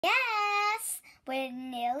We're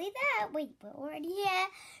nearly there. Wait, we're already here.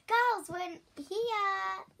 Girls, we're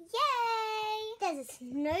here. Yay! There's a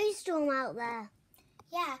snowstorm out there.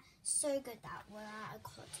 Yeah, so good that we're at a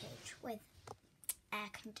cottage with air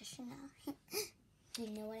conditioner. You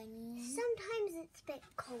know what I mean? Sometimes it's a bit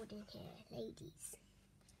cold in here, ladies.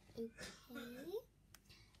 Okay.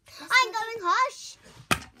 I'm going hush.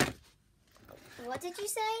 What did you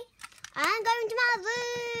say? I'm going to my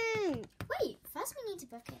room. Wait, first we need to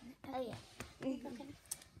book in. Oh, yeah. Book in.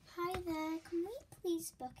 Hi there, can we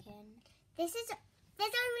please book in? There's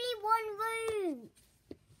only one room.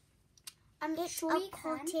 It's sure you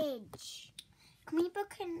can. Cottage. Can we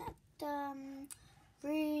book in the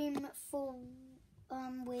room for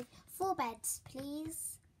with 4 beds,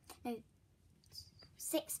 please? No,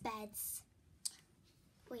 6 beds.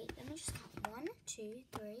 Wait, let me just count. 1, 2,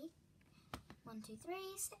 3. 1, 2,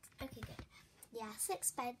 3, 6. Okay, good. Yeah,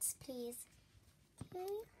 6 beds, please.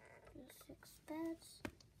 Okay, 6 beds.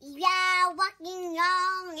 Yeah, walking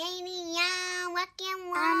along, yeah, walking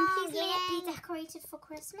along. Please may it be decorated for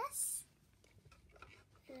Christmas.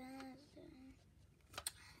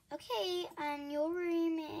 Okay, and your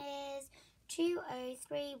room is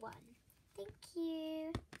 2031. Thank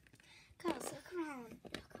you. Girls, look around.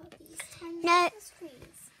 Look at these tiny Christmas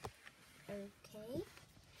trees. Okay.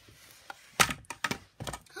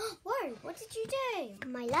 Whoa, what did you do?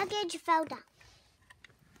 My luggage fell down.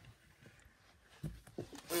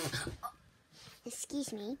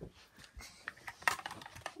 Excuse me.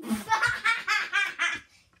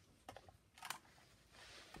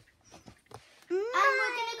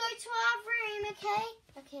 We're gonna go to our room, okay?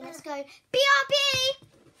 Okay, let's go. BRB!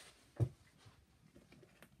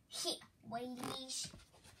 Here, ladies.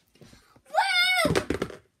 Whoa!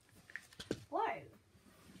 Whoa.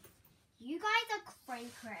 You guys are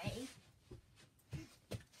cray-cray.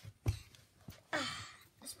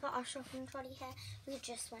 Let's put our shopping trolley here. We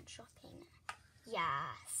just went shopping.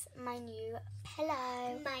 Yes, my new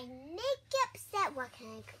pillow. My makeup set. Where can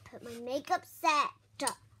I put my makeup set?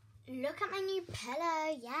 Look at my new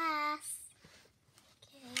pillow. Yes.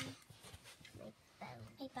 Okay.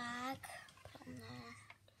 My bag. Put on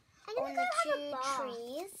there. On the 2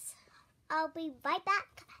 trees. I'll be right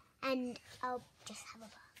back, and I'll just have a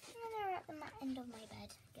bath. And they're at the end of my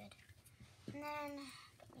bed. Good. And then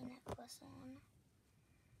put my necklace on.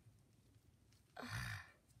 Ugh.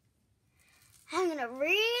 I'm gonna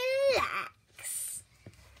relax.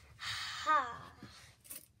 Ha.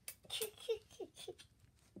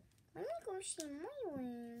 Let me go see my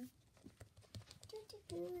room.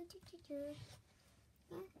 Yeah,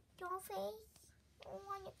 Dollface, you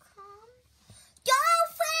wanna come?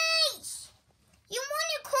 Dollface! You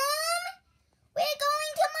wanna come? We're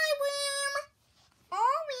going to my room.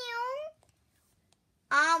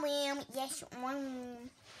 I will. Yes, my room.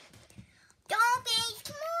 Dollface,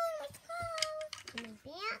 come on, let's go. My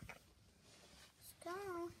back. Let's go.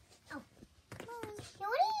 Oh, Come on.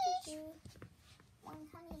 Jody. One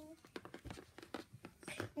coming.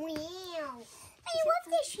 Wow. I love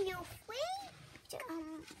this snow flake.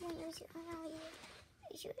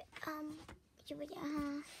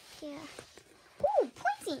 Yeah. Oh,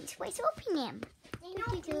 presents. Let's open them.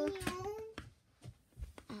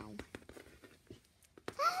 Oh.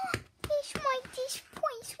 This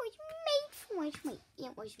place was made for us. Wait,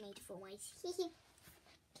 it was made for us.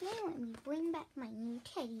 Can you let me bring back my new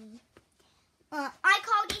teddy? I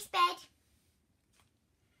call this bed.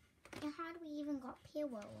 And how do we even got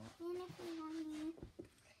pillow? Anything on here?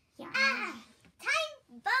 Yeah. Time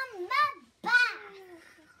for my bath.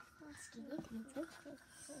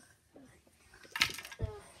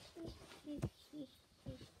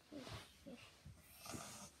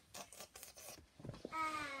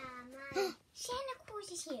 Santa Claus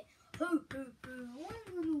is here. I'm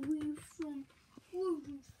away from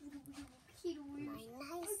My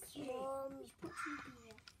nice warm bath.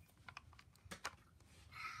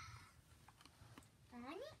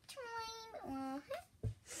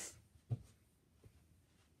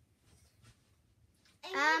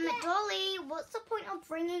 Anytime. Dolly, what's the point of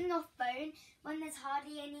bringing your phone when there's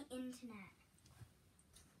hardly any internet?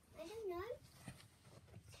 I don't know.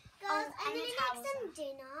 Girls, I'm going to make some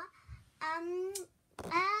dinner. And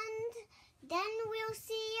then we'll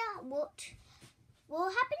see what will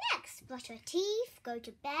happen next. Brush our teeth, go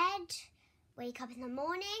to bed, wake up in the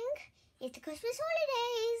morning. It's the Christmas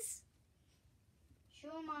holidays.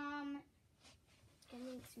 Sure, Mom. Gonna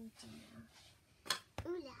make some dinner.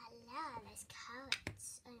 Ooh la la, there's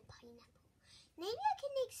carrots and a pineapple. Maybe I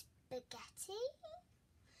can make spaghetti.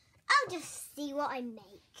 I'll just see what I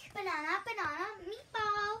make. Banana,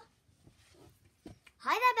 meatball.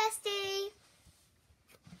 Hi there, bestie.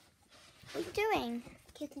 What are you doing?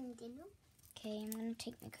 Cooking dinner. Okay, I'm going to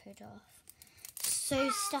take my coat off. So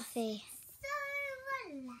stuffy. So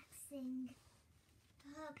relaxing.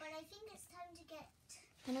 But I think it's time to get...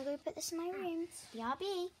 I'm going to go put this in my room.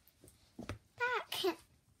 BRB. Back.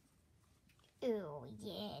 Oh,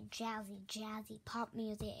 yeah. Jazzy pop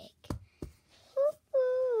music.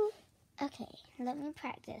 Ooh. Okay, let me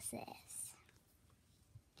practice this.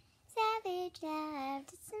 Savage love.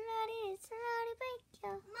 Did somebody break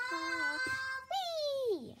your heart?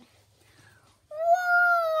 Whee!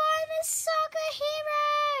 Whoa, I'm a soccer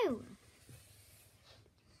hero!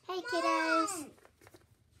 Hey, kiddos.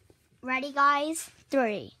 Ready, guys?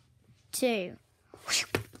 3, 2.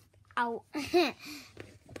 Ow.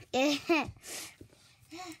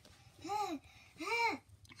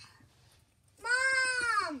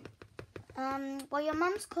 Mom! Well, your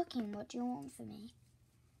mum's cooking. What do you want from me?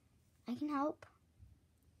 I can help.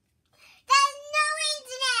 There's no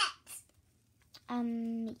internet!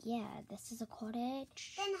 Yeah, this is a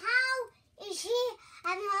cottage. Then how is she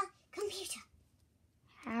having a computer?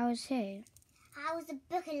 How is who? How is the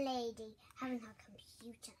booking lady having her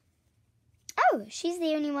computer? Oh, she's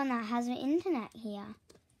the only one that has an internet here.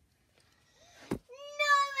 No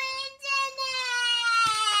internet!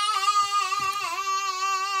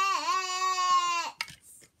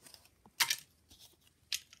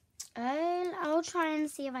 Oh, I'll try and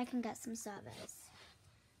see if I can get some service.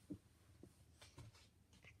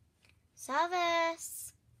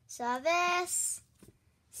 Service.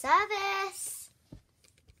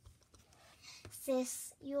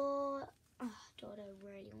 Sis, your daughter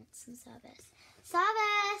really wants some service.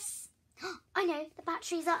 Service! I know, the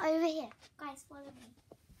batteries are over here. Guys, follow me.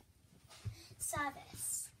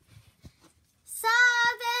 Service.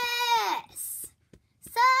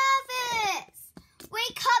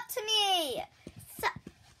 Wake up to me!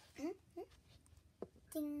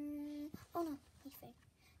 Ding. Oh no, my phone.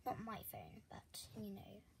 Not my phone, but, you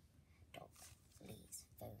know, dog Lee's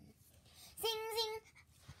phone. Zing.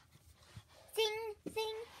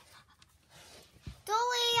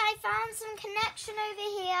 Dolly, I found some connection over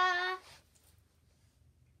here.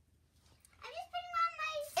 I'm just putting on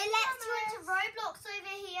my... It lets you into Roblox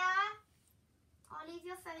over here. I'll leave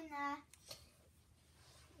your phone there.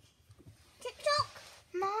 TikTok.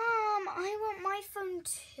 Mom, I want my phone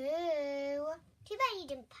too. Too bad you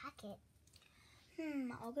didn't pack it.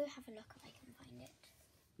 I'll go have a look if I can find it.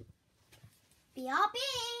 BRB.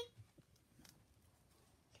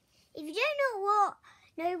 If you don't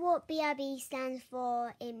know what BRB stands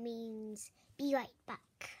for, it means be right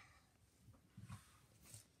back.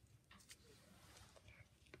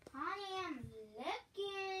 Honey, I'm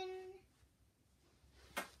looking.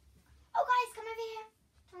 Oh, guys, come over here.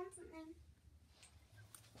 Found something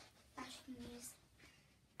that you can use.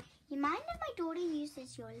 You mind if my daughter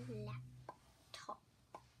uses your laptop?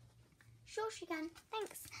 Sure, she can.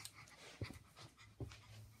 Thanks.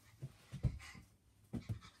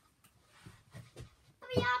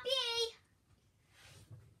 BRB.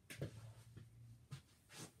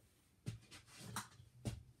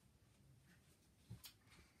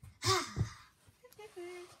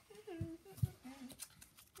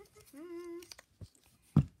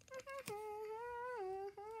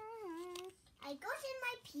 I got in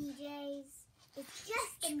my PJs. It's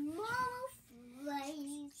just a normal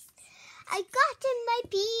phrase. I got in my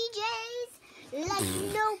PJs like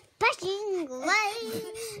no batting rain.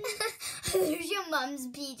 There's your mum's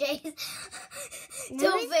PJs. No,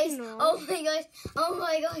 Don't it's face. not. Oh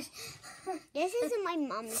my gosh. This isn't my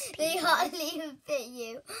mum's PJs. They hardly even fit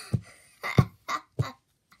you.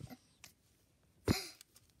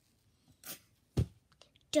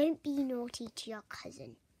 Don't be naughty to your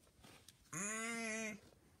cousin.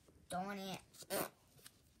 Darn it.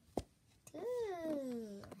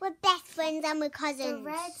 Ooh. We're best friends and we're The cousins.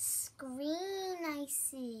 red screen, I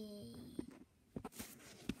see.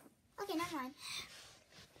 Okay, never mind.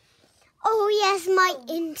 Oh yes, my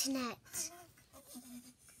internet.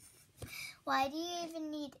 Why do you even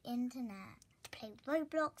need internet? To play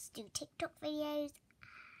Roblox, do TikTok videos.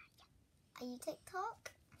 Are you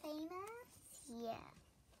TikTok famous? Yeah.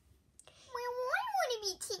 Well, I want to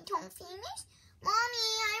be TikTok famous. Mommy,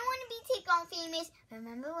 I want to be TikTok famous.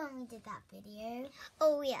 Remember when we did that video?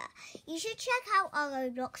 Oh yeah. You should check out our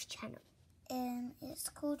Roblox channel. It's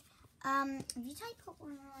called, if you type up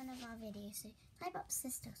one of our videos, so type up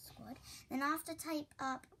Sister Squad, then after type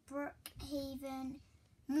up Brookhaven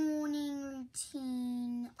Morning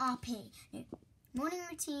Routine RP. No, Morning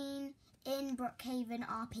Routine in Brookhaven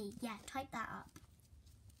RP. Yeah, type that up.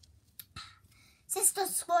 Sister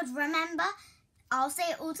Squad, remember? I'll say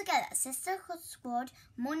it all together. Sister Squad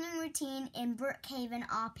Morning Routine in Brookhaven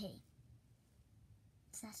RP.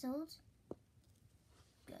 Settled?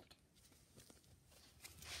 Good.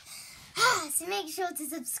 So make sure to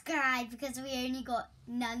subscribe because we only got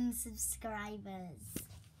none subscribers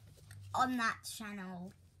on that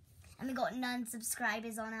channel. And we got none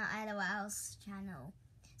subscribers on our LOL's channel.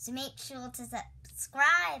 So make sure to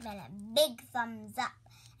subscribe and a big thumbs up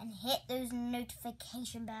and hit those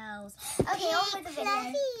notification bells. Okay, on with the video.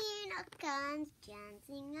 Fluffy unicorns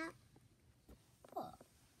dancing up. What?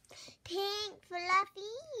 Pink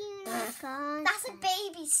fluffy unicorns. That's a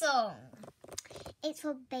baby song. It's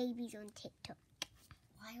for babies on TikTok.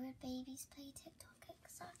 Why would babies play TikTok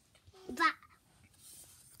exactly? But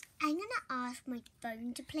I'm gonna ask my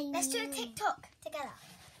phone to play. Let's do a TikTok together.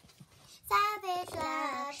 Savage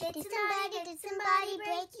love, did somebody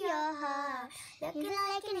break your heart? Looking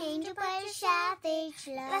like an angel, but a savage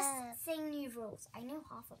love. Let's sing new rules. I know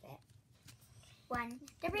half of it. 1.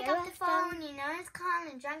 Don't pick up the phone. You know it's calm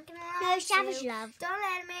and drunk and loud. No, savage love. Don't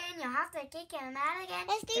let him in. You'll have to kick him out again.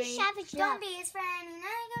 Let's do 3. savage Don't love. be his friend. You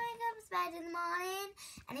know he's going to go to bed in the morning.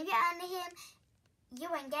 And if you're under him, you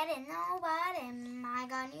ain't getting nobody. I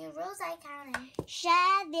got new rules I counted.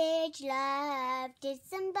 Savage love, did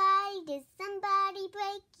somebody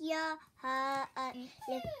break your heart?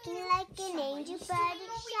 Looking like an angel, but a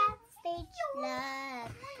savage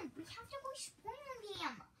love. We have to go spoon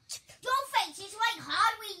him. Your face is like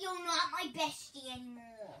hardware. You're not my bestie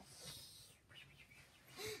anymore.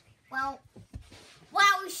 Well,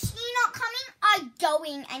 is she not coming? I'm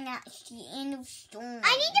going and actually in the storm.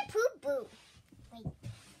 I need to poop boo. Wait.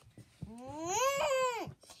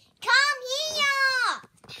 Come here!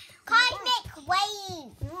 Cosmic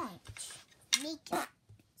Wayne! Right. Mika.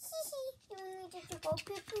 You needed to go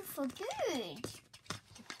poo-poo for good.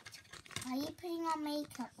 Why are you putting on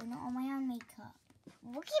makeup? We're not on my own makeup.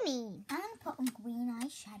 Look at me. I'm going to put on green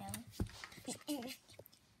eyeshadow.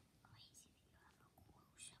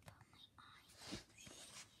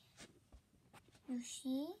 You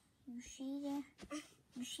see? You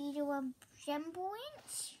see the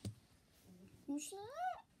resemblance? You see it?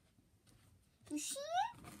 You see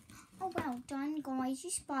it? Oh, well done, guys. You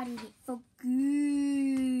spotted it for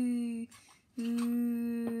good.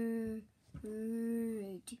 Good.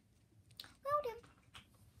 Well done.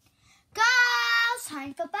 Girls,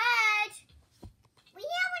 time for bed. We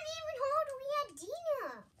haven't even ordered. We had dinner.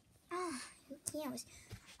 Ah, who cares?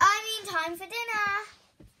 I mean, time for dinner.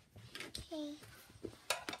 Okay.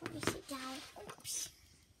 Let me sit down. Oops.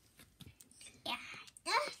 Yeah.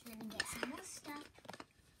 Let me get some more stuff.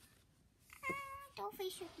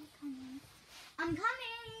 Dollface should be coming. I'm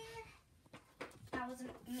coming. That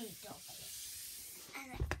wasn't me, Dollface. And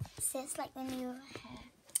it says like the new hair.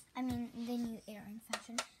 I mean, the new earring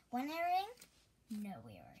fashion. One earring, no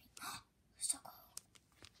earring. So cold.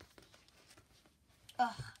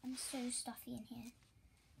 Ugh, I'm so stuffy in here.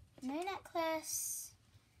 No necklace.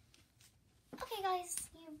 Okay, guys,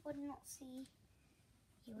 you would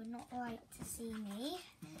not like to see me.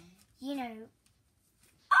 You know.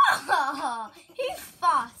 Oh, who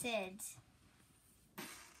farted?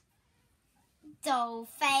 Doll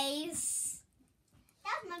face.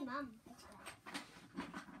 That's my mum.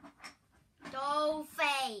 Doll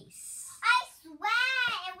face. I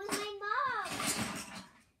swear it was my mum.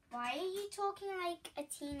 Why are you talking like a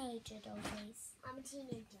teenager, doll face? I'm a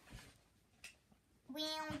teenager.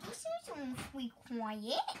 Well, this is awfully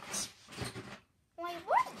quiet. Why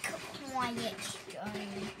what quiet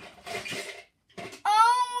stone?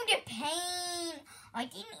 Oh, the pain. I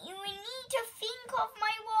didn't even need to think of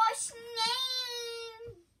my worst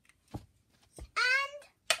name. And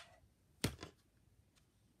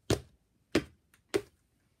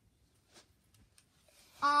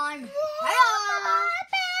I'm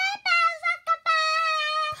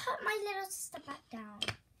Put my little sister back down.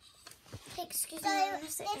 Excuse me. I'm gonna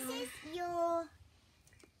sit down. this is your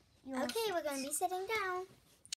Okay, we're going to be sitting down.